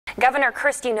Governor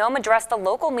Kristi Noem addressed the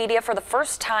local media for the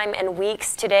first time in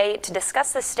weeks today to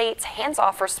discuss the state's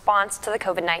hands-off response to the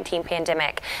COVID-19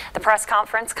 pandemic. The press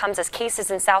conference comes as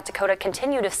cases in South Dakota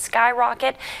continue to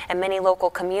skyrocket, and many local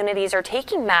communities are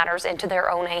taking matters into their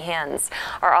own hands.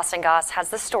 Our Austin Goss has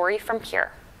the story from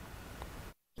Pure.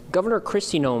 Governor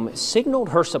Kristi Noem signaled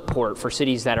her support for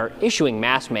cities that are issuing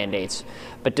mask mandates,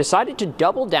 but decided to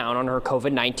double down on her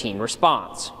COVID-19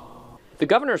 response. The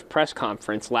governor's press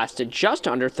conference lasted just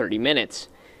under 30 minutes,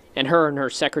 and her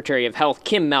Secretary of Health,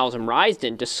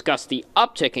 Malsam-Rysdon, discussed the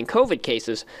uptick in COVID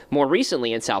cases more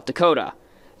recently in South Dakota.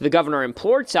 The governor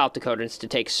implored South Dakotans to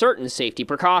take certain safety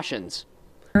precautions.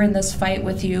 We're in this fight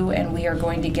with you, and we are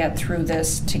going to get through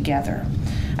this together.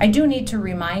 I do need to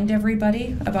remind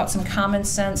everybody about some common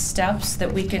sense steps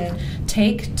that we can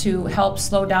take to help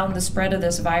slow down the spread of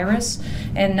this virus.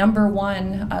 And number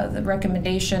one, the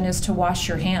recommendation is to wash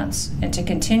your hands and to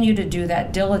continue to do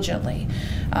that diligently,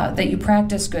 that you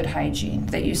practice good hygiene,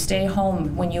 that you stay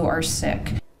home when you are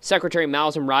sick. Secretary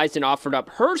Malsam-Rysdon offered up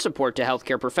her support to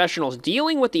healthcare professionals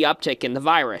dealing with the uptick in the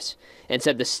virus and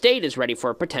said the state is ready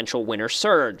for a potential winter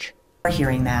surge. We're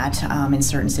hearing that in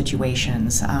certain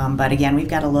situations, but again, we've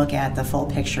got to look at the full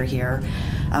picture here.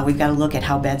 We've got to look at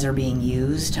how beds are being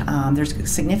used. There's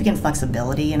significant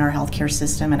flexibility in our healthcare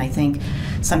system, and I think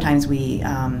sometimes you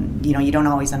don't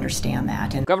always understand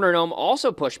that. And Governor Noem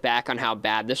also pushed back on how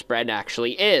bad the spread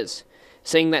actually is,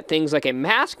 saying that things like a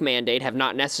mask mandate have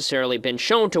not necessarily been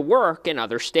shown to work in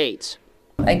other states.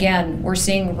 Again, we're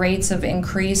seeing rates of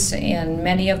increase in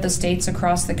many of the states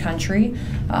across the country,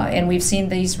 and we've seen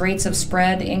these rates of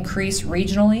spread increase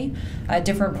regionally at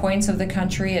different points of the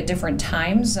country at different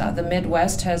times. The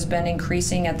Midwest has been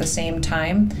increasing at the same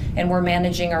time, and we're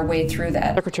managing our way through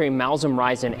that. Secretary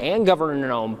Malsam-Rysdon and Governor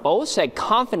Noem both said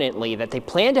confidently that they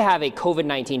plan to have a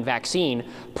COVID-19 vaccine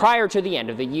prior to the end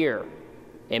of the year.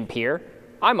 In Pierre,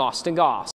 I'm Austin Goss.